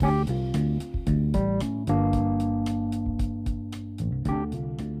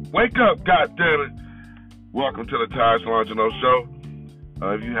Wake up, goddammit. Welcome to the Taj Longino Show.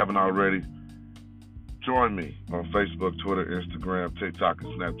 If you haven't already, join me on Facebook, Twitter, Instagram, TikTok,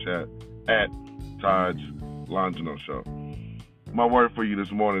 and Snapchat at Taj Longino Show. My word for you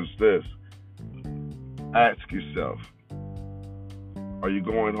this morning is this. Ask yourself, are you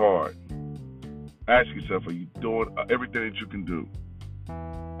going hard? Ask yourself, are you doing everything that you can do?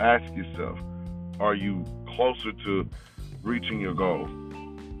 Ask yourself, are you closer to reaching your goal?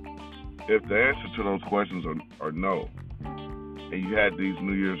 If the answer to those questions are no, and you had these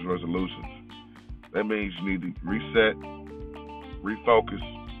New Year's resolutions, that means you need to reset, refocus,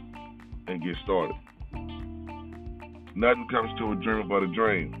 and get started. Nothing comes to a dreamer but a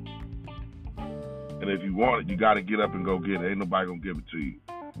dream. And if you want it, you got to get up and go get it. Ain't nobody going to give it to you.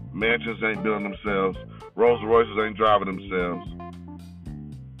 Mansions ain't building themselves. Rolls Royces ain't driving themselves.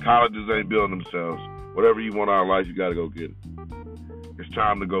 Colleges ain't building themselves. Whatever you want out of life, you got to go get it. It's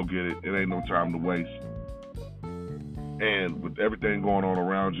time to go get it. It ain't no time to waste. And with everything going on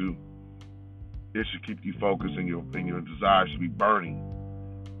around you, it should keep you focused, and your desire should be burning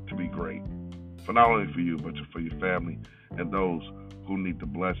to be great. For not only for you, but for your family and those who need the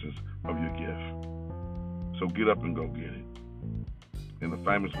blessings of your gift. So get up and go get it. In the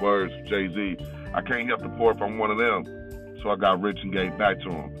famous words of Jay-Z, I can't help the poor if I'm one of them. So I got rich and gave back to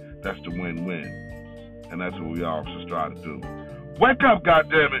them. That's the win-win. And that's what we all should strive to do. Wake up,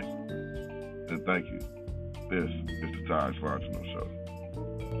 goddammit! And thank you. This is the Taj Longino Show.